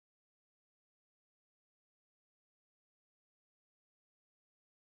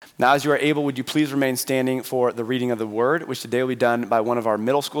Now, as you are able, would you please remain standing for the reading of the word, which today will be done by one of our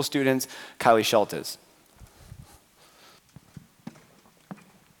middle school students, Kylie Schultes.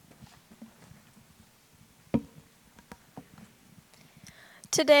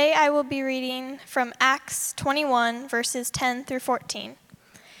 Today I will be reading from Acts 21, verses 10 through 14.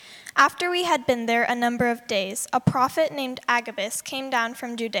 After we had been there a number of days, a prophet named Agabus came down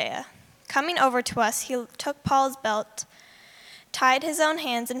from Judea. Coming over to us, he took Paul's belt, tied his own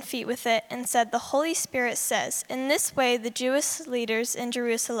hands and feet with it, and said, "The Holy Spirit says, in this way the Jewish leaders in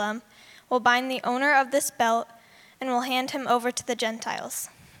Jerusalem will bind the owner of this belt and will hand him over to the Gentiles."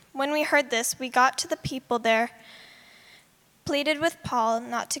 When we heard this, we got to the people there, pleaded with Paul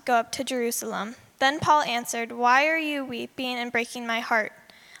not to go up to Jerusalem. Then Paul answered, "Why are you weeping and breaking my heart?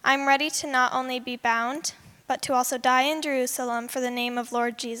 I am ready to not only be bound, but to also die in Jerusalem for the name of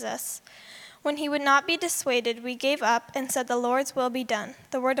Lord Jesus." When he would not be dissuaded, we gave up and said, "The Lord's will be done."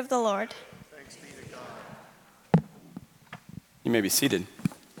 The word of the Lord. Thanks be to God. You may be seated.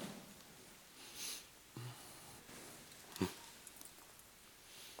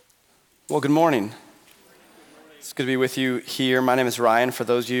 Well, good morning. It's good to be with you here. My name is Ryan. For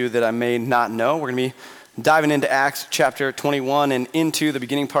those of you that I may not know, we're going to be diving into Acts chapter 21 and into the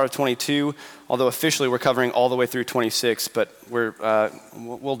beginning part of 22, although officially we're covering all the way through 26, but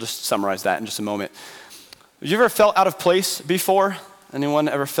we'll just summarize that in just a moment. Have you ever felt out of place before? Anyone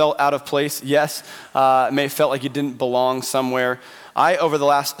ever felt out of place? Yes. May have felt like you didn't belong somewhere. I, over the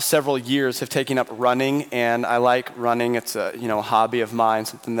last several years, have taken up running, and I like running. It's a hobby of mine,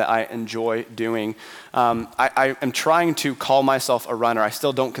 something that I enjoy doing. I am trying to call myself a runner. I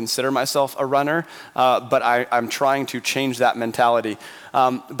still don't consider myself a runner, but I'm trying to change that mentality.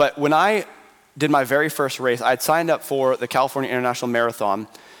 But when I did my very first race, I'd signed up for the California International Marathon,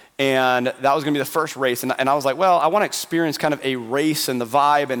 and that was going to be the first race. And I was like, well, I want to experience kind of a race and the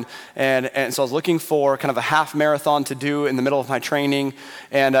vibe. And so I was looking for kind of a half marathon to do in the middle of my training.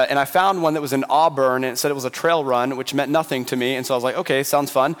 And I found one that was in Auburn, and it said it was a trail run, which meant nothing to me. And so I was like, okay, sounds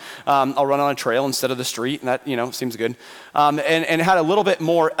fun. I'll run on a trail instead of the street. And that, seems good. And it had a little bit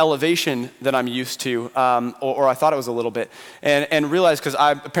more elevation than I'm used to, or I thought it was a little bit. And realized, because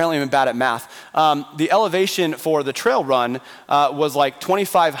I apparently am bad at math, the elevation for the trail run was like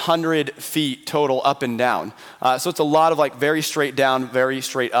 2,500 feet total up and down. So it's a lot of like very straight down, very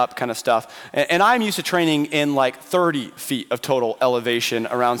straight up kind of stuff. And I'm used to training in like 30 feet of total elevation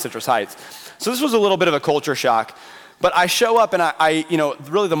around Citrus Heights. So this was a little bit of a culture shock. But I show up and I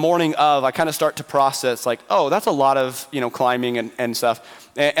really the morning of, I kind of start to process like, oh, that's a lot of, climbing and stuff.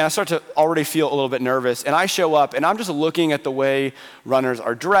 And I start to already feel a little bit nervous. And I show up and I'm just looking at the way runners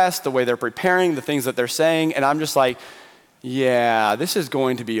are dressed, the way they're preparing, the things that they're saying. And I'm just like, yeah, this is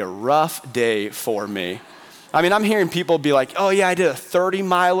going to be a rough day for me. I mean, I'm hearing people be like, oh yeah, I did a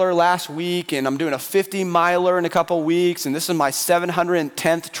 30-miler last week and I'm doing a 50-miler in a couple weeks and this is my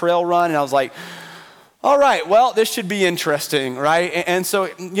 710th trail run. And I was like, all right, well, this should be interesting, right? And so,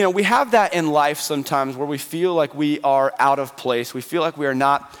 we have that in life sometimes where we feel like we are out of place. We feel like we are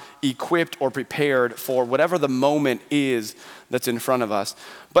not equipped or prepared for whatever the moment is that's in front of us.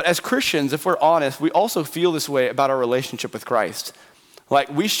 But as Christians, if we're honest, we also feel this way about our relationship with Christ. Like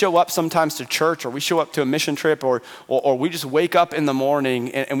we show up sometimes to church, or we show up to a mission trip, or we just wake up in the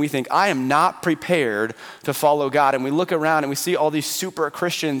morning and we think, I am not prepared to follow God. And we look around and we see all these super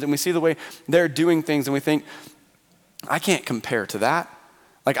Christians and we see the way they're doing things and we think, I can't compare to that.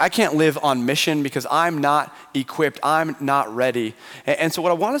 Like I can't live on mission because I'm not equipped, I'm not ready. And so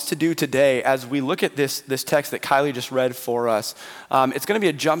what I want us to do today as we look at this text that Kylie just read for us, it's gonna be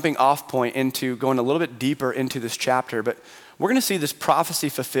a jumping off point into going a little bit deeper into this chapter, but we're gonna see this prophecy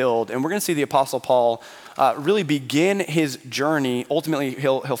fulfilled, and we're gonna see the Apostle Paul really begin his journey. Ultimately,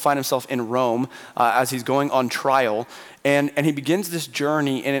 he'll find himself in Rome as he's going on trial. And he begins this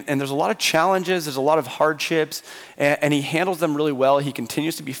journey, and there's a lot of challenges, there's a lot of hardships, and he handles them really well. He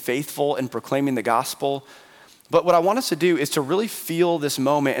continues to be faithful in proclaiming the gospel. But what I want us to do is to really feel this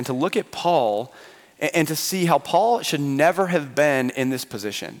moment and to look at Paul and to see how Paul should never have been in this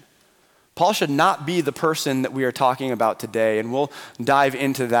position. Paul should not be the person that we are talking about today, and we'll dive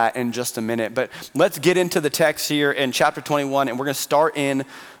into that in just a minute. But let's get into the text here in chapter 21, and we're going to start in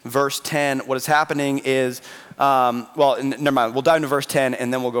verse 10. What is happening is, never mind. We'll dive into verse 10,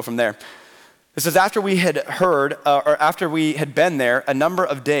 and then we'll go from there. It says, after we had been there a number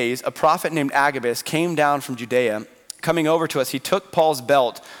of days, a prophet named Agabus came down from Judea. Coming over to us, he took Paul's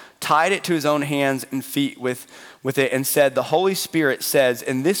belt, tied it to his own hands and feet with it, and said, the Holy Spirit says,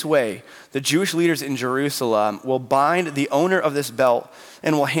 in this way, the Jewish leaders in Jerusalem will bind the owner of this belt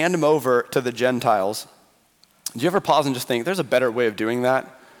and will hand him over to the Gentiles. Do you ever pause and just think, there's a better way of doing that?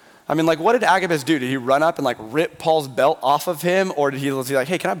 I mean, like, what did Agabus do? Did he run up and like rip Paul's belt off of him? Or did he like,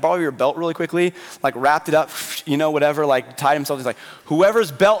 hey, can I borrow your belt really quickly? Like wrapped it up, whatever, like tied himself. He's like,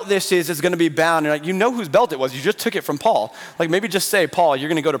 whoever's belt this is going to be bound. And like, whose belt it was. You just took it from Paul. Like maybe just say, Paul, you're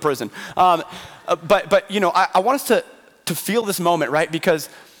going to go to prison. I want us to feel this moment, right? Because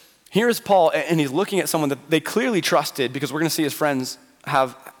here's Paul, and he's looking at someone that they clearly trusted, because we're going to see his friends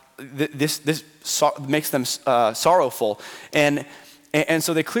have this makes them sorrowful. And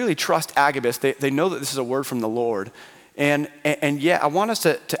so they clearly trust Agabus. They know that this is a word from the Lord. And yet I want us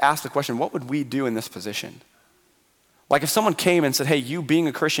to ask the question, what would we do in this position? Like if someone came and said, hey, you being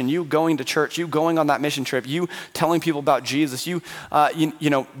a Christian, you going to church, you going on that mission trip, you telling people about Jesus, you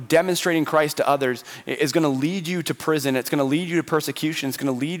demonstrating Christ to others is going to lead you to prison. It's going to lead you to persecution. It's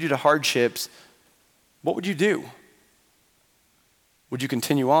going to lead you to hardships. What would you do? Would you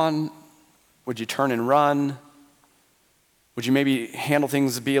continue on? Would you turn and run? Would you maybe handle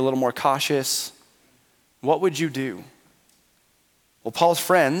things, be a little more cautious? What would you do? Well, Paul's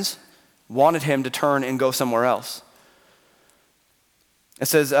friends wanted him to turn and go somewhere else. It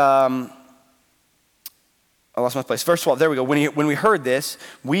says, I lost my place. Verse 12, there we go. When we heard this,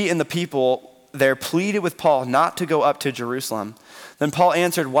 we and the people there pleaded with Paul not to go up to Jerusalem. Then Paul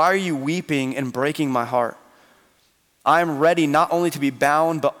answered, why are you weeping and breaking my heart? I am ready not only to be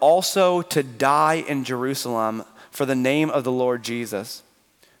bound, but also to die in Jerusalem for the name of the Lord Jesus.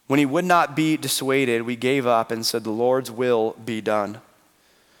 When he would not be dissuaded, we gave up and said, the Lord's will be done.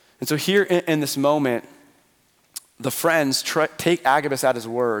 And so here in this moment, the friends take Agabus at his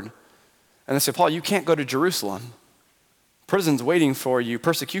word. And they say, Paul, you can't go to Jerusalem. Prison's waiting for you.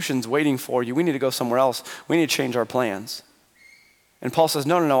 Persecution's waiting for you. We need to go somewhere else. We need to change our plans. And Paul says,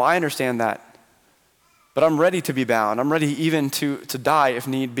 no, I understand that. But I'm ready to be bound. I'm ready even to die if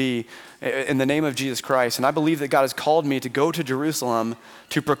need be in the name of Jesus Christ. And I believe that God has called me to go to Jerusalem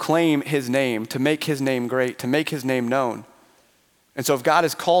to proclaim his name, to make his name great, to make his name known. And so if God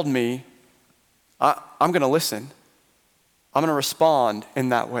has called me, I'm going to listen. I'm going to respond in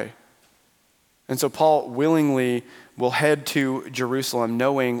that way. And so Paul willingly will head to Jerusalem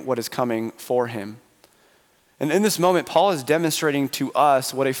knowing what is coming for him. And in this moment, Paul is demonstrating to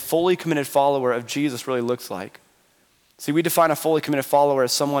us what a fully committed follower of Jesus really looks like. See, we define a fully committed follower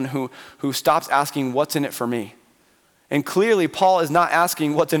as someone who stops asking, what's in it for me? And clearly, Paul is not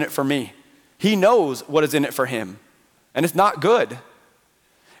asking what's in it for me. He knows what is in it for him, and it's not good.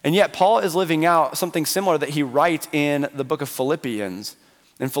 And yet, Paul is living out something similar that he writes in the book of Philippians.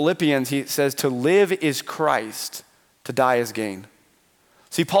 In Philippians, he says, to live is Christ, to die is gain.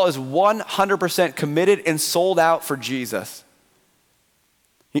 See, Paul is 100% committed and sold out for Jesus.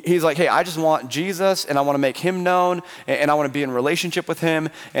 He's like, hey, I just want Jesus, and I want to make him known, and I want to be in relationship with him,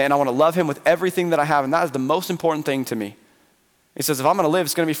 and I want to love him with everything that I have, and that is the most important thing to me. He says, if I'm going to live,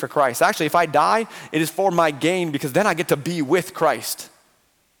 it's going to be for Christ. Actually, if I die, it is for my gain, because then I get to be with Christ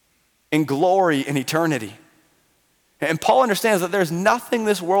in glory in eternity. And Paul understands that there's nothing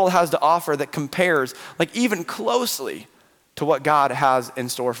this world has to offer that compares, like even closely, to what God has in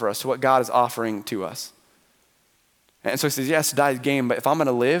store for us, to what God is offering to us. And so he says, yes, die is gain, but if I'm going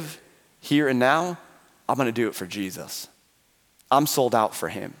to live here and now, I'm going to do it for Jesus. I'm sold out for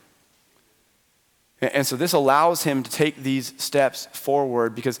him. And so this allows him to take these steps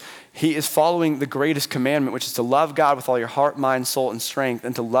forward because he is following the greatest commandment, which is to love God with all your heart, mind, soul, and strength,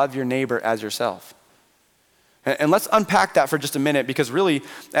 and to love your neighbor as yourself. And let's unpack that for just a minute, because really,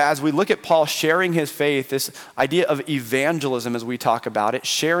 as we look at Paul sharing his faith, this idea of evangelism as we talk about it,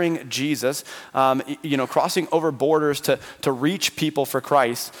 sharing Jesus, crossing over borders to reach people for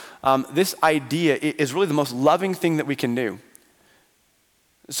Christ, this idea is really the most loving thing that we can do.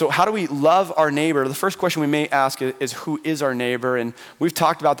 So how do we love our neighbor? The first question we may ask is who is our neighbor? And we've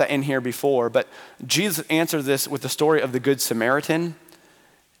talked about that in here before, but Jesus answered this with the story of the Good Samaritan.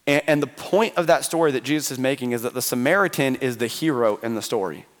 And the point of that story that Jesus is making is that the Samaritan is the hero in the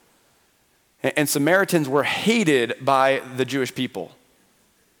story. And Samaritans were hated by the Jewish people.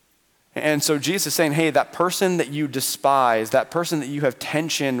 And so Jesus is saying, hey, that person that you despise, that person that you have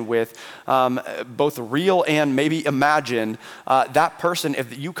tension with, both real and maybe imagined, that person,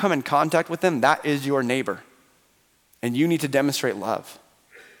 if you come in contact with them, that is your neighbor. And you need to demonstrate love.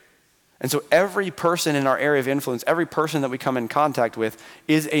 And so every person in our area of influence, every person that we come in contact with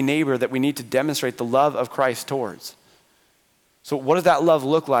is a neighbor that we need to demonstrate the love of Christ towards. So what does that love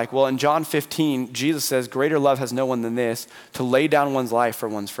look like? Well, in John 15, Jesus says, greater love has no one than this, to lay down one's life for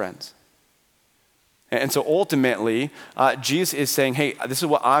one's friends. And so ultimately, Jesus is saying, hey, this is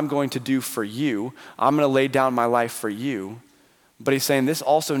what I'm going to do for you. I'm going to lay down my life for you. But he's saying this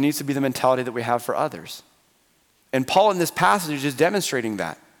also needs to be the mentality that we have for others. And Paul in this passage is demonstrating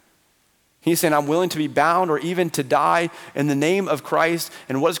that. He's saying, I'm willing to be bound or even to die in the name of Christ.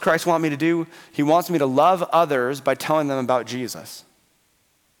 And what does Christ want me to do? He wants me to love others by telling them about Jesus.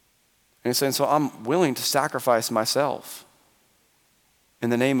 And he's saying, so I'm willing to sacrifice myself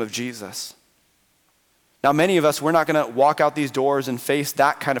in the name of Jesus. Now, many of us, we're not going to walk out these doors and face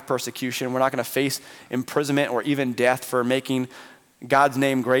that kind of persecution. We're not going to face imprisonment or even death for making God's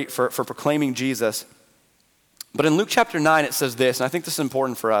name great, for proclaiming Jesus. But in Luke chapter 9, it says this, and I think this is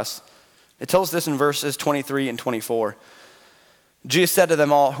important for us. It tells us this in verses 23 and 24. Jesus said to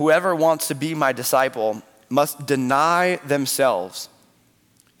them all, whoever wants to be my disciple must deny themselves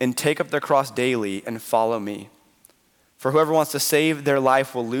and take up their cross daily and follow me. For whoever wants to save their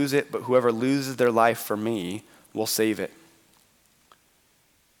life will lose it, but whoever loses their life for me will save it.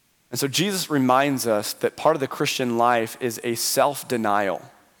 And so Jesus reminds us that part of the Christian life is a self-denial.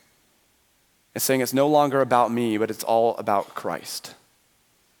 It's saying it's no longer about me, but it's all about Christ.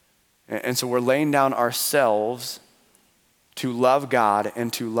 And so we're laying down ourselves to love God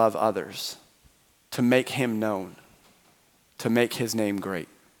and to love others, to make him known, to make his name great.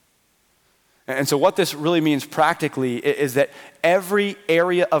 And so what this really means practically is that every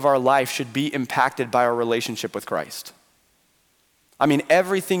area of our life should be impacted by our relationship with Christ. I mean,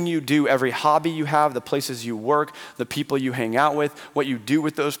 everything you do, every hobby you have, the places you work, the people you hang out with, what you do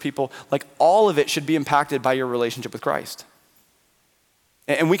with those people, like all of it should be impacted by your relationship with Christ.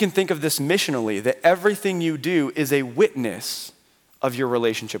 And we can think of this missionally, that everything you do is a witness of your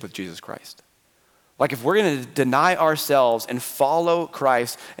relationship with Jesus Christ. Like if we're going to deny ourselves and follow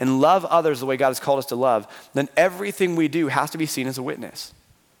Christ and love others the way God has called us to love, then everything we do has to be seen as a witness.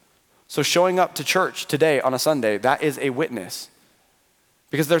 So showing up to church today on a Sunday, that is a witness.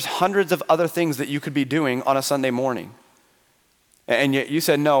 Because there's hundreds of other things that you could be doing on a Sunday morning. And yet you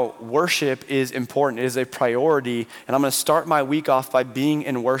said, no, worship is important. It is a priority. And I'm going to start my week off by being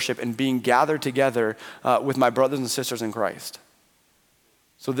in worship and being gathered together with my brothers and sisters in Christ.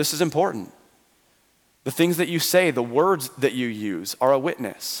 So this is important. The things that you say, the words that you use are a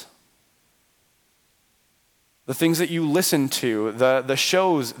witness. The things that you listen to, the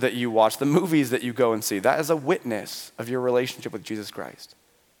shows that you watch, the movies that you go and see, that is a witness of your relationship with Jesus Christ.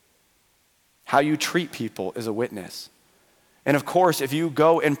 How you treat people is a witness. And of course, if you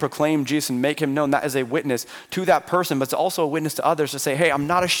go and proclaim Jesus and make him known, that is a witness to that person, but it's also a witness to others to say, hey, I'm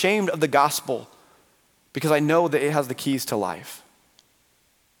not ashamed of the gospel because I know that it has the keys to life.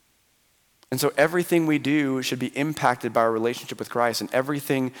 And so everything we do should be impacted by our relationship with Christ, and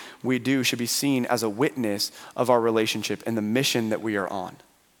everything we do should be seen as a witness of our relationship and the mission that we are on.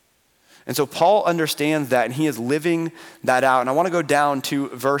 And so Paul understands that, and he is living that out. And I want to go down to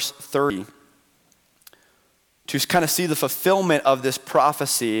verse 30 to kind of see the fulfillment of this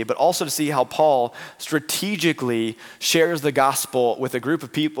prophecy, but also to see how Paul strategically shares the gospel with a group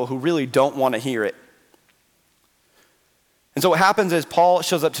of people who really don't want to hear it. And so what happens is Paul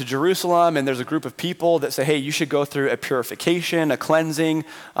shows up to Jerusalem, and there's a group of people that say, hey, you should go through a purification, a cleansing,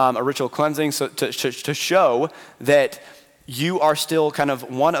 a ritual cleansing, so to show that you are still kind of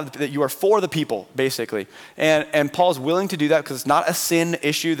that you are for the people, basically. And Paul's willing to do that because it's not a sin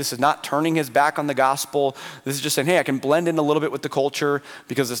issue. This is not turning his back on the gospel. This is just saying, hey, I can blend in a little bit with the culture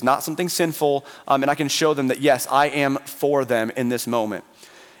because it's not something sinful, and I can show them that, yes, I am for them in this moment.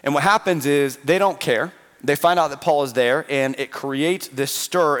 And what happens is they don't care. They find out that Paul is there, and it creates this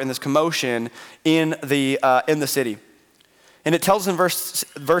stir and this commotion in the city. And it tells in verse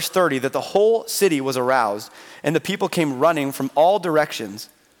 30 that the whole city was aroused, and the people came running from all directions.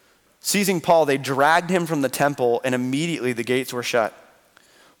 Seizing Paul, they dragged him from the temple, and immediately the gates were shut.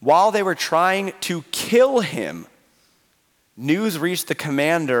 While they were trying to kill him, news reached the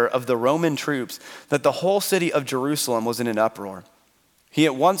commander of the Roman troops that the whole city of Jerusalem was in an uproar. He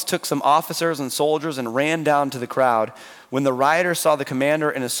at once took some officers and soldiers and ran down to the crowd. When the rioters saw the commander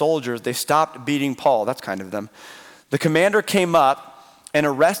and his soldiers, they stopped beating Paul. That's kind of them. The commander came up and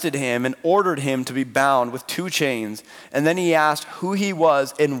arrested him and ordered him to be bound with 2 chains. And then he asked who he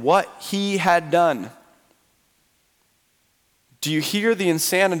was and what he had done. Do you hear the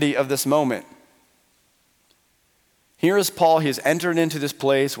insanity of this moment? Here is Paul. He has entered into this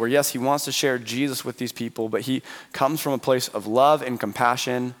place where, yes, he wants to share Jesus with these people, but he comes from a place of love and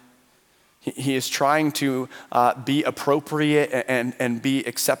compassion. He is trying to be appropriate and be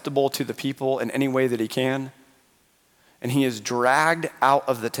acceptable to the people in any way that he can. And he is dragged out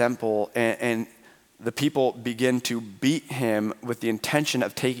of the temple, and the people begin to beat him with the intention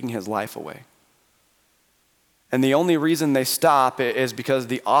of taking his life away. And the only reason they stop is because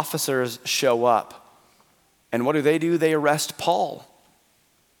the officers show up. And what do? They arrest Paul.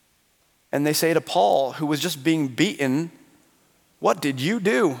 And they say to Paul, who was just being beaten, what did you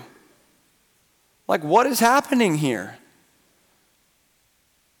do? Like, what is happening here?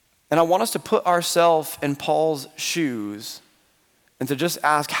 And I want us to put ourselves in Paul's shoes and to just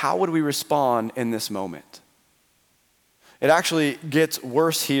ask, how would we respond in this moment? It actually gets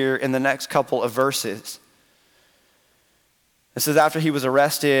worse here in the next couple of verses. It says, after he was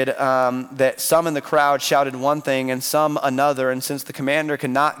arrested, that some in the crowd shouted one thing and some another, and since the commander could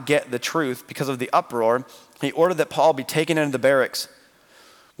not get the truth because of the uproar, he ordered that Paul be taken into the barracks.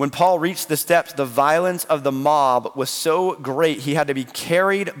 When Paul reached the steps, the violence of the mob was so great he had to be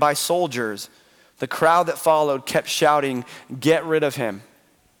carried by soldiers. The crowd that followed kept shouting, "Get rid of him."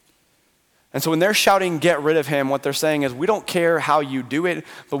 And so when they're shouting, "Get rid of him," what they're saying is, we don't care how you do it,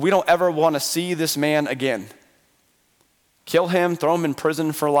 but we don't ever want to see this man again. Kill him, throw him in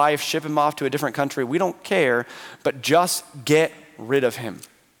prison for life, ship him off to a different country. We don't care, but just get rid of him.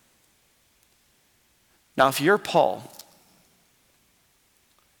 Now, if you're Paul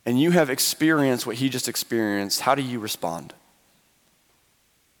and you have experienced what he just experienced, how do you respond?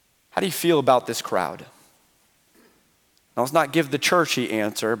 How do you feel about this crowd? Now, let's not give the churchy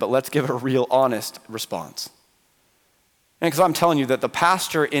answer, but let's give a real honest response. And because I'm telling you that the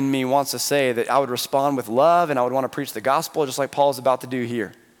pastor in me wants to say that I would respond with love and I would want to preach the gospel just like Paul is about to do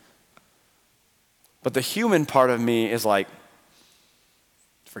here. But the human part of me is like,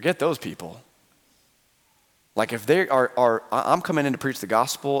 forget those people. Like if they I'm coming in to preach the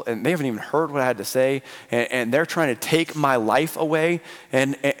gospel and they haven't even heard what I had to say and they're trying to take my life away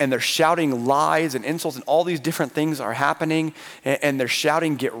and they're shouting lies and insults and all these different things are happening and they're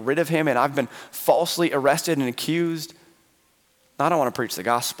shouting, "Get rid of him," and I've been falsely arrested and accused. I don't want to preach the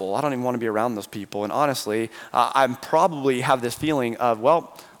gospel. I don't even want to be around those people. And honestly, I probably have this feeling of,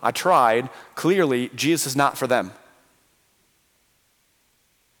 well, I tried. Clearly, Jesus is not for them.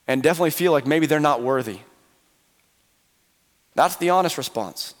 And definitely feel like maybe they're not worthy. That's the honest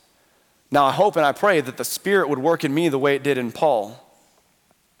response. Now, I hope and I pray that the Spirit would work in me the way it did in Paul.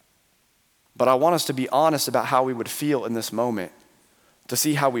 But I want us to be honest about how we would feel in this moment, to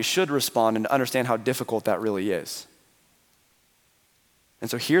see how we should respond and to understand how difficult that really is. And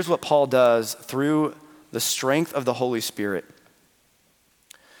so here's what Paul does through the strength of the Holy Spirit.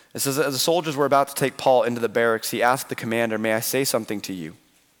 It says, as the soldiers were about to take Paul into the barracks, he asked the commander, "May I say something to you?"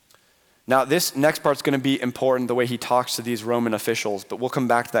 Now, this next part's going to be important, the way he talks to these Roman officials, but we'll come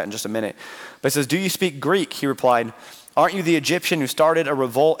back to that in just a minute. But it says, "Do you speak Greek?" He replied. "Aren't you the Egyptian who started a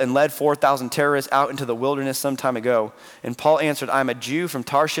revolt and led 4,000 terrorists out into the wilderness some time ago?" And Paul answered, "I am a Jew from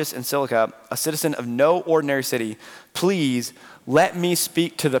Tarshish in Cilicia, a citizen of no ordinary city. Please let me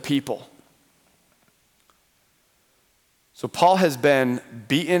speak to the people." So Paul has been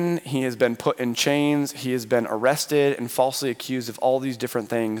beaten, he has been put in chains, he has been arrested and falsely accused of all these different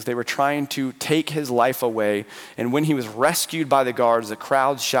things. They were trying to take his life away, and when he was rescued by the guards, the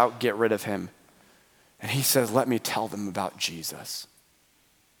crowds shout, "Get rid of him." And he says, "Let me tell them about Jesus.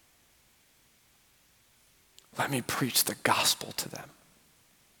 Let me preach the gospel to them."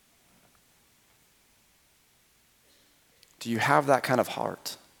 Do you have that kind of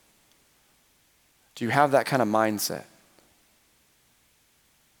heart? Do you have that kind of mindset?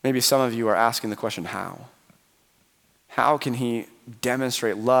 Maybe some of you are asking the question, how? How can he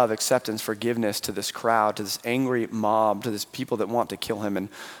demonstrate love, acceptance, forgiveness to this crowd, to this angry mob, to this people that want to kill him? And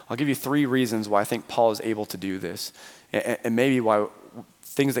I'll give you 3 reasons why I think Paul is able to do this, and maybe why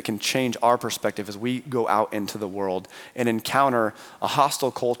things that can change our perspective as we go out into the world and encounter a hostile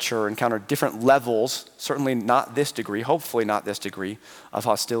culture, encounter different levels, certainly not this degree, hopefully not this degree of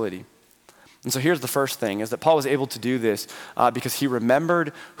hostility. And so here's the first thing, is that Paul was able to do this because he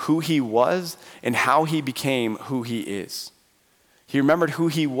remembered who he was and how he became who he is. He remembered who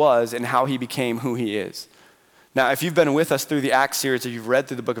he was and how he became who he is. Now, if you've been with us through the Acts series, or you've read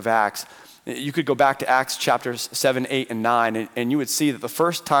through the book of Acts, you could go back to Acts chapters 7, 8, and 9, and you would see that the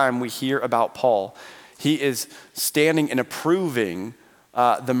first time we hear about Paul, he is standing and approving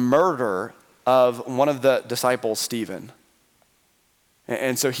the murder of one of the disciples, Stephen.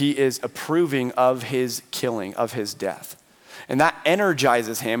 And so he is approving of his killing, of his death. And that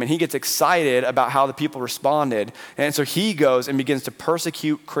energizes him, and he gets excited about how the people responded. And so he goes and begins to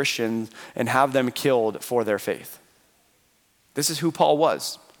persecute Christians and have them killed for their faith. This is who Paul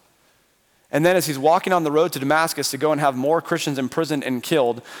was. And then as he's walking on the road to Damascus to go and have more Christians imprisoned and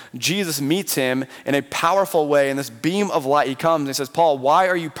killed, Jesus meets him in a powerful way. In this beam of light, he comes and he says, "Paul, why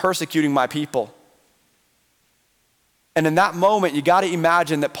are you persecuting my people?" And in that moment, you got to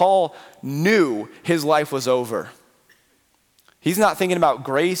imagine that Paul knew his life was over. He's not thinking about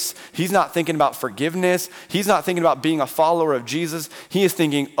grace. He's not thinking about forgiveness. He's not thinking about being a follower of Jesus. He is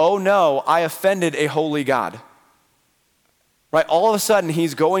thinking, "Oh no, I offended a holy God. right? All of a sudden,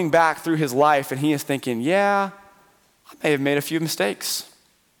 he's going back through his life and he is thinking, yeah, I may have made a few mistakes.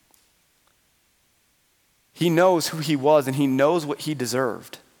 He knows who he was and he knows what he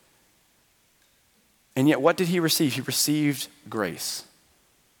deserved. And yet, what did he receive? He received grace.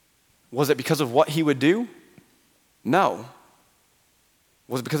 Was it because of what he would do? No.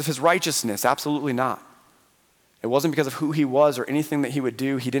 Was it because of his righteousness? Absolutely not. It wasn't because of who he was or anything that he would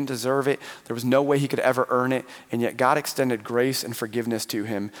do. He didn't deserve it. There was no way he could ever earn it. And yet God extended grace and forgiveness to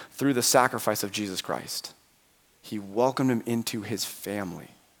him through the sacrifice of Jesus Christ. He welcomed him into his family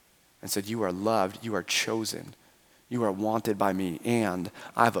and said, you are loved, you are chosen, you are wanted by me, and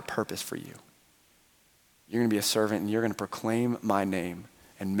I have a purpose for you. You're going to be a servant and you're going to proclaim my name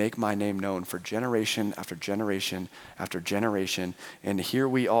and make my name known for generation after generation after generation. And here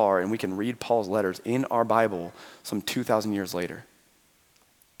we are, and we can read Paul's letters in our Bible some 2,000 years later.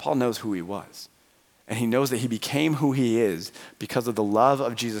 Paul knows who he was. And he knows that he became who he is because of the love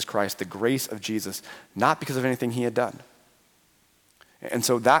of Jesus Christ, the grace of Jesus, not because of anything he had done. And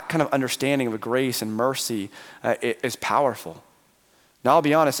so that kind of understanding of grace and mercy is powerful. Now, I'll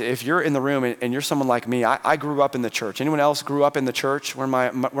be honest, if you're in the room and you're someone like me, I grew up in the church. Anyone else grew up in the church? Where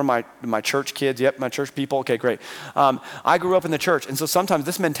my church kids? Yep, my church people. Okay, great. I grew up in the church, and so sometimes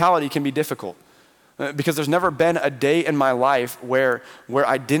this mentality can be difficult because there's never been a day in my life where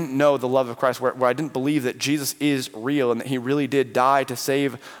I didn't know the love of Christ, where I didn't believe that Jesus is real and that he really did die to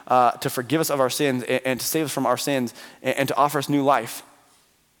save, to forgive us of our sins and to save us from our sins and to offer us new life.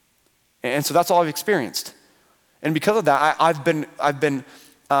 And so that's all I've experienced. And because of that, I've been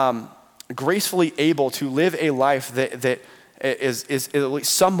gracefully able to live a life that is at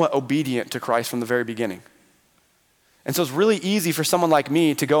least somewhat obedient to Christ from the very beginning. And so it's really easy for someone like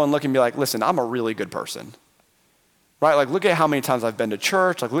me to go and look and be like, listen, I'm a really good person. Right? Like, look at how many times I've been to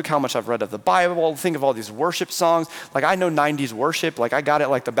church. Like, look how much I've read of the Bible. Think of all these worship songs. Like, I know 90s worship. Like, I got it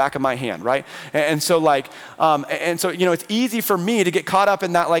like the back of my hand, right? And so, it's easy for me to get caught up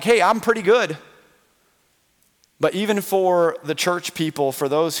in that, like, hey, I'm pretty good. But even for the church people, for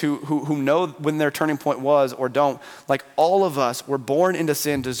those who know when their turning point was or don't, like all of us were born into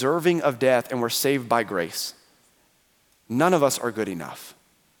sin, deserving of death, and we're saved by grace. None of us are good enough.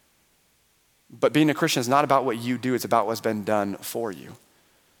 But being a Christian is not about what you do, it's about what's been done for you.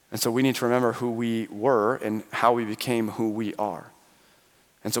 And so we need to remember who we were and how we became who we are.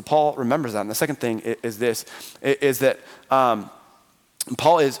 And so Paul remembers that. And the second thing is that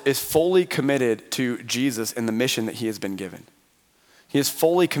Paul is fully committed to Jesus and the mission that he has been given. He is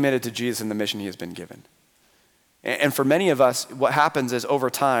fully committed to Jesus and the mission he has been given. And for many of us, what happens is over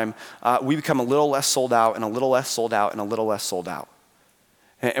time, we become a little less sold out and a little less sold out and a little less sold out.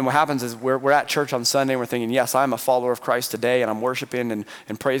 And what happens is we're at church on Sunday and we're thinking, yes, I'm a follower of Christ today and I'm worshiping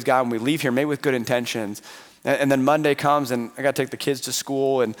and praise God. And we leave here maybe with good intentions. And then Monday comes and I got to take the kids to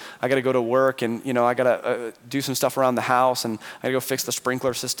school and I got to go to work and, I got to do some stuff around the house and I got to go fix the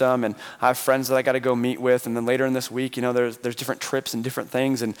sprinkler system and I have friends that I got to go meet with. And then later in this week, there's different trips and different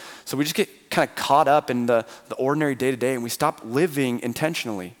things. And so we just get kind of caught up in the ordinary day to day and we stop living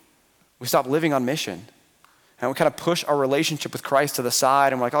intentionally. We stop living on mission. And we kind of push our relationship with Christ to the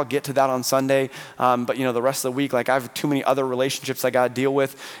side and we're like, I'll get to that on Sunday. But the rest of the week, like I have too many other relationships I got to deal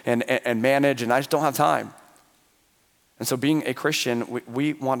with and manage and I just don't have time. And so being a Christian,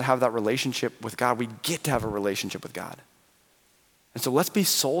 we want to have that relationship with God. We get to have a relationship with God. And so let's be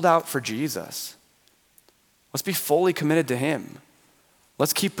sold out for Jesus. Let's be fully committed to him.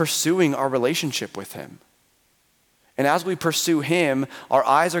 Let's keep pursuing our relationship with him. And as we pursue him, our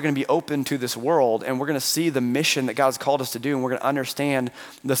eyes are going to be open to this world and we're going to see the mission that God's called us to do and we're going to understand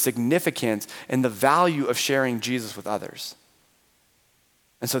the significance and the value of sharing Jesus with others.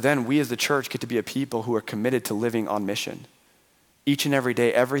 And so then we as the church get to be a people who are committed to living on mission. Each and every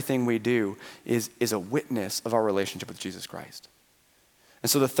day, everything we do is a witness of our relationship with Jesus Christ. And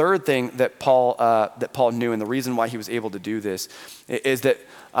so the third thing that Paul knew, and the reason why he was able to do this, is that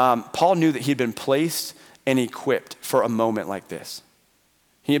Paul knew that he'd been placed and equipped for a moment like this.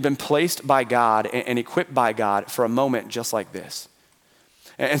 He had been placed by God and equipped by God for a moment just like this.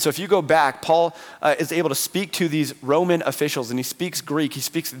 And so if you go back, Paul is able to speak to these Roman officials and he speaks Greek, he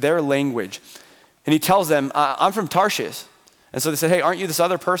speaks their language. And he tells them, I'm from Tarshish. And so they said, hey, aren't you this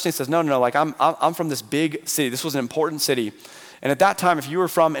other person? He says, no, like I'm from this big city. This was an important city. And at that time, if you were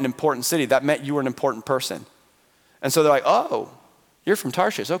from an important city, that meant you were an important person. And so they're like, oh, you're from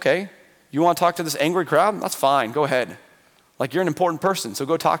Tarshish, okay. You want to talk to this angry crowd? That's fine, go ahead. Like you're an important person, so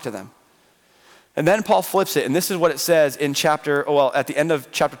go talk to them. And then Paul flips it, and this is what it says at the end of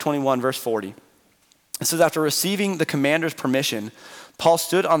chapter 21, verse 40. It says, after receiving the commander's permission, Paul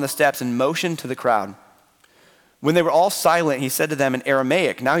stood on the steps and motioned to the crowd. When they were all silent, he said to them in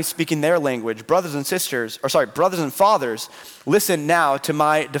Aramaic, now he's speaking their language, brothers and fathers, listen now to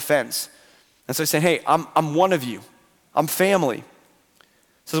my defense. And so he's saying, hey, I'm one of you. I'm family. It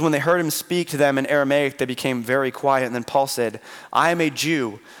says when they heard him speak to them in Aramaic, they became very quiet. And then Paul said, I am a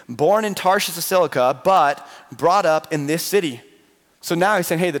Jew, born in Tarshish of Cilicia, but brought up in this city. So now he's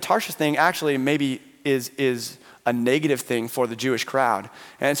saying, hey, the Tarshish thing actually maybe is a negative thing for the Jewish crowd.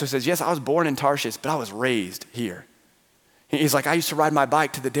 And so he says, yes, I was born in Tarshish, but I was raised here. He's like, I used to ride my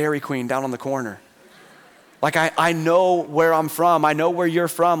bike to the Dairy Queen down on the corner. Like, I know where I'm from. I know where you're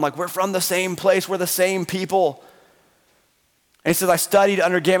from. Like, we're from the same place. We're the same people. And he says, I studied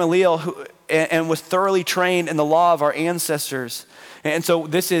under Gamaliel and was thoroughly trained in the law of our ancestors. And so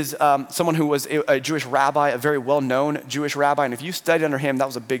this is someone who was a Jewish rabbi, a very well-known Jewish rabbi. And if you studied under him, that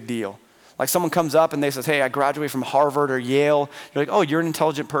was a big deal. Like someone comes up and they says, hey, I graduated from Harvard or Yale. You're like, oh, you're an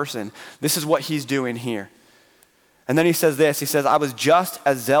intelligent person. This is what he's doing here. And then he says this, he says, I was just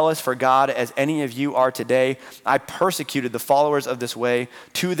as zealous for God as any of you are today. I persecuted the followers of this way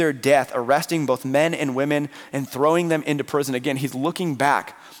to their death, arresting both men and women and throwing them into prison. Again, he's looking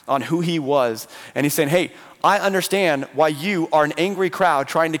back on who he was. And he's saying, hey, I understand why you are an angry crowd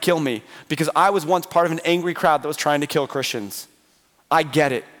trying to kill me, because I was once part of an angry crowd that was trying to kill Christians. I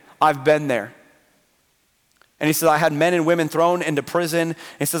get it. I've been there. And he says, I had men and women thrown into prison.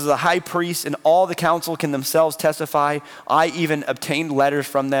 He says, the high priest and all the council can themselves testify. I even obtained letters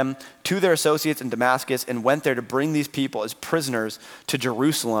from them to their associates in Damascus and went there to bring these people as prisoners to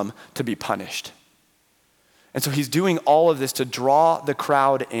Jerusalem to be punished. And so he's doing all of this to draw the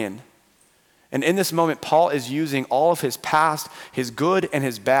crowd in. And in this moment, Paul is using all of his past, his good and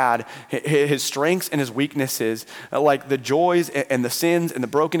his bad, his strengths and his weaknesses, like the joys and the sins and the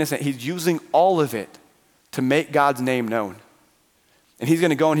brokenness, and he's using all of it to make God's name known. And he's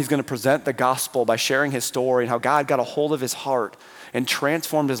gonna go and he's gonna present the gospel by sharing his story and how God got a hold of his heart and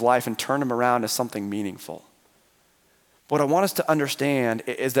transformed his life and turned him around to something meaningful. What I want us to understand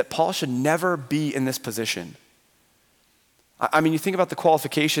is that Paul should never be in this position. I mean, you think about the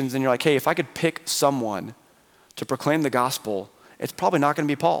qualifications and you're like, hey, if I could pick someone to proclaim the gospel, it's probably not gonna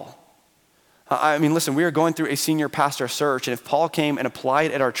be Paul. I mean, listen, we are going through a senior pastor search, and if Paul came and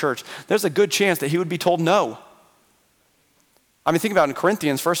applied at our church, there's a good chance that he would be told no. I mean, think about it in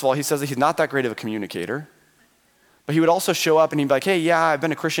Corinthians, first of all, he says that he's not that great of a communicator. But he would also show up and he'd be like, hey, yeah, I've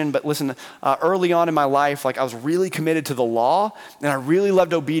been a Christian, but listen, early on in my life, like I was really committed to the law and I really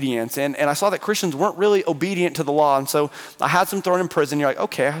loved obedience. And I saw that Christians weren't really obedient to the law. And so I had some thrown in prison. You're like,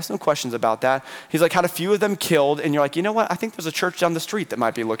 okay, I have some questions about that. He's like, had a few of them killed. And you're like, you know what? I think there's a church down the street that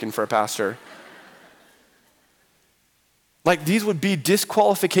might be looking for a pastor. Like these would be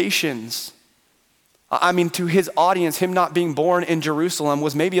disqualifications. I mean, to his audience, him not being born in Jerusalem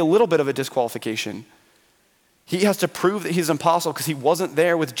was maybe a little bit of a disqualification. He has to prove that he's an apostle because he wasn't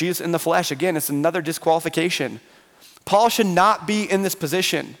there with Jesus in the flesh. Again, it's another disqualification. Paul should not be in this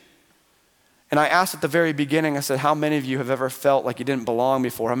position. And I asked at the very beginning, I said, how many of you have ever felt like you didn't belong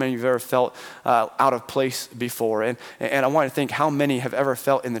before? How many of you have ever felt out of place before? And I want to think how many have ever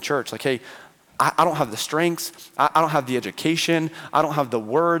felt in the church like, hey, I don't have the strengths, I don't have the education, I don't have the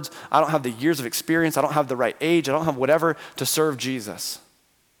words, I don't have the years of experience, I don't have the right age, I don't have whatever to serve Jesus.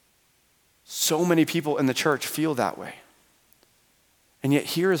 So many people in the church feel that way. And yet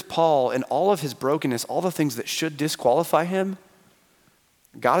here is Paul in all of his brokenness, all the things that should disqualify him.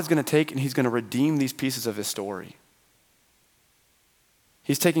 God is going to take and he's going to redeem these pieces of his story.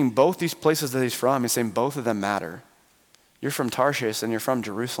 He's taking both these places that he's from, he's saying both of them matter. You're from Tarshish and you're from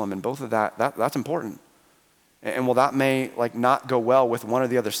Jerusalem, and both of that's important. And while that may like not go well with one or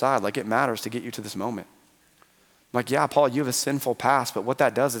the other side, like it matters to get you to this moment. Like, yeah, Paul, you have a sinful past, but what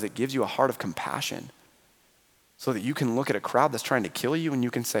that does is it gives you a heart of compassion so that you can look at a crowd that's trying to kill you and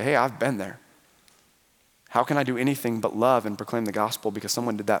you can say, hey, I've been there. How can I do anything but love and proclaim the gospel because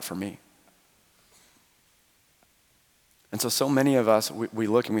someone did that for me? And so many of us, we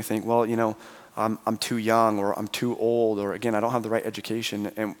look and we think, well, you know, I'm too young or I'm too old or again, I don't have the right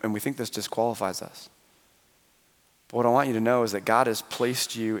education, and we think this disqualifies us. But what I want you to know is that God has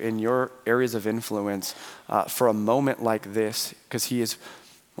placed you in your areas of influence for a moment like this, because he is,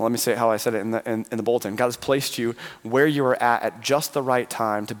 well, let me say it how I said it in the bulletin. God has placed you where you are at just the right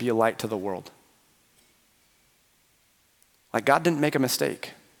time to be a light to the world. Like God didn't make a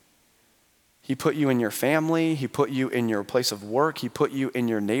mistake. He put you in your family, he put you in your place of work, he put you in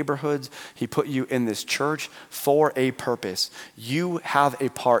your neighborhoods, he put you in this church for a purpose. You have a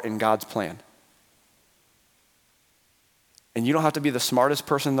part in God's plan. And you don't have to be the smartest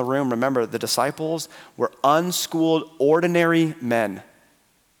person in the room. Remember, the disciples were unschooled, ordinary men.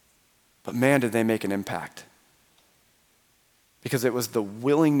 But man, did they make an impact. because it was the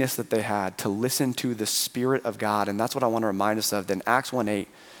willingness that they had to listen to the Spirit of God. And that's what I want to remind us of. In Acts 1:8,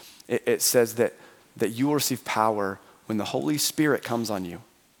 it says that you will receive power when the Holy Spirit comes on you.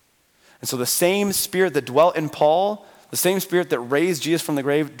 And so the same Spirit that dwelt in Paul, the same Spirit that raised Jesus from the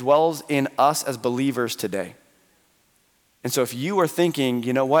grave, dwells in us as believers today. And so if you are thinking,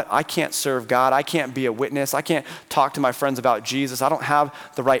 you know what, I can't serve God, I can't be a witness, I can't talk to my friends about Jesus, I don't have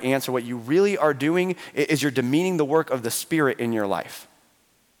the right answer, what you really are doing is you're demeaning the work of the Spirit in your life.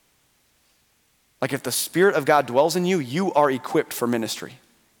 Like if the Spirit of God dwells in you, you are equipped for ministry.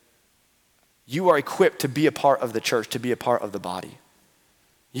 You are equipped to be a part of the church, to be a part of the body.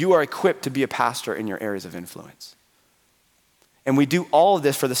 You are equipped to be a pastor in your areas of influence. And we do all of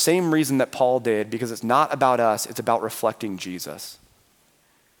this for the same reason that Paul did, because it's not about us, it's about reflecting Jesus.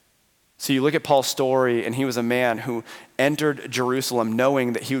 So you look at Paul's story, and he was a man who entered Jerusalem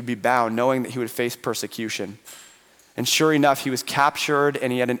knowing that he would be bound, knowing that he would face persecution. And sure enough, he was captured,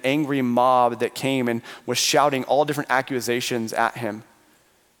 and he had an angry mob that came and was shouting all different accusations at him.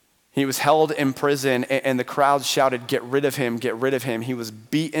 He was held in prison, and the crowd shouted, "Get rid of him, get rid of him." He was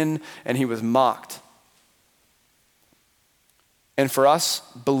beaten, and he was mocked. And for us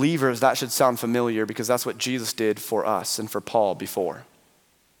believers, that should sound familiar, because that's what Jesus did for us and for Paul before.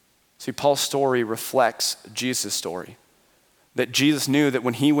 See, Paul's story reflects Jesus' story. That Jesus knew that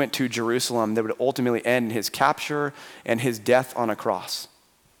when he went to Jerusalem, that would ultimately end in his capture and his death on a cross.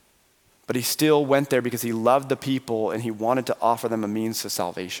 But he still went there because he loved the people and he wanted to offer them a means to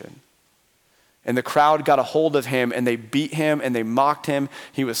salvation. And the crowd got a hold of him, and they beat him and they mocked him.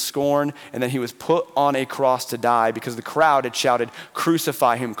 He was scorned, and then he was put on a cross to die because the crowd had shouted,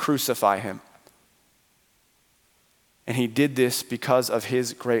 "Crucify him, crucify him." And he did this because of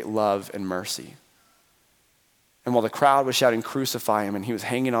his great love and mercy. And while the crowd was shouting, "Crucify him," and he was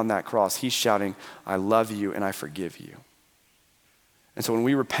hanging on that cross, he's shouting, "I love you and I forgive you." And so when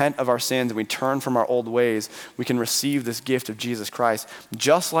we repent of our sins and we turn from our old ways, we can receive this gift of Jesus Christ,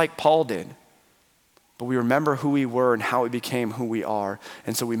 just like Paul did. But we remember who we were and how we became who we are.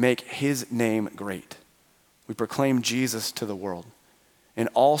 And so we make his name great. We proclaim Jesus to the world. In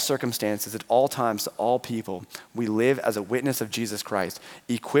all circumstances, at all times, to all people, we live as a witness of Jesus Christ,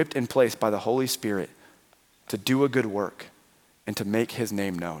 equipped and placed by the Holy Spirit to do a good work and to make his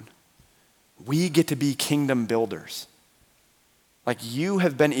name known. We get to be kingdom builders. Like you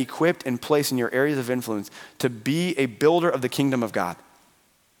have been equipped and placed in your areas of influence to be a builder of the kingdom of God.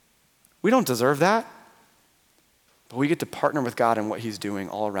 We don't deserve that. But we get to partner with God in what he's doing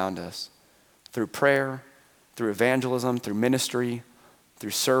all around us through prayer, through evangelism, through ministry,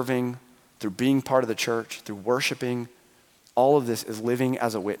 through serving, through being part of the church, through worshiping. All of this is living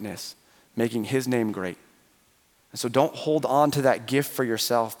as a witness, making his name great. And so don't hold on to that gift for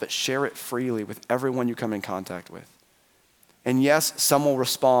yourself, but share it freely with everyone you come in contact with. And yes, some will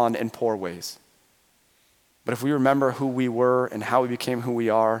respond in poor ways. But if we remember who we were and how we became who we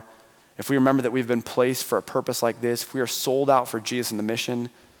are, if we remember that we've been placed for a purpose like this, if we are sold out for Jesus and the mission,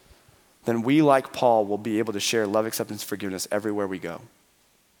 then we, like Paul, will be able to share love, acceptance, forgiveness everywhere we go.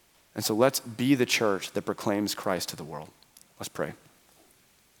 And so let's be the church that proclaims Christ to the world. Let's pray.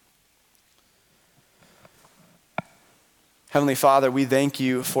 Heavenly Father, we thank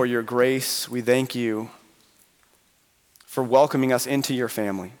you for your grace. We thank you for welcoming us into your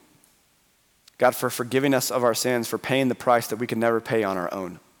family. God, for forgiving us of our sins, for paying the price that we could never pay on our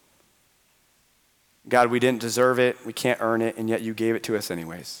own. God, we didn't deserve it, we can't earn it, and yet you gave it to us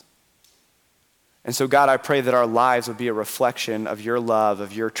anyways. And so God, I pray that our lives would be a reflection of your love,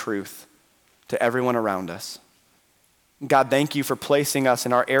 of your truth to everyone around us. God, thank you for placing us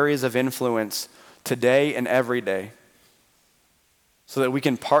in our areas of influence today and every day so that we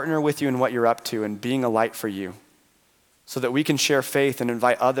can partner with you in what you're up to and being a light for you, so that we can share faith and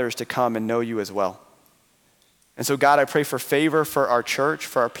invite others to come and know you as well. And so God, I pray for favor for our church,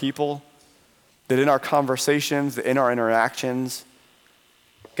 for our people, that in our conversations, that in our interactions,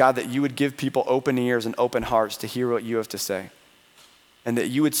 God, that you would give people open ears and open hearts to hear what you have to say, and that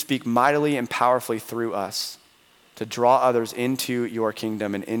you would speak mightily and powerfully through us to draw others into your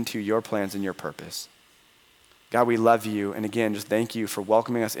kingdom and into your plans and your purpose. God, we love you, and again, just thank you for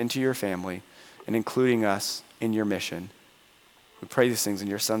welcoming us into your family and including us in your mission. We pray these things in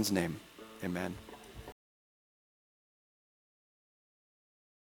your son's name. Amen.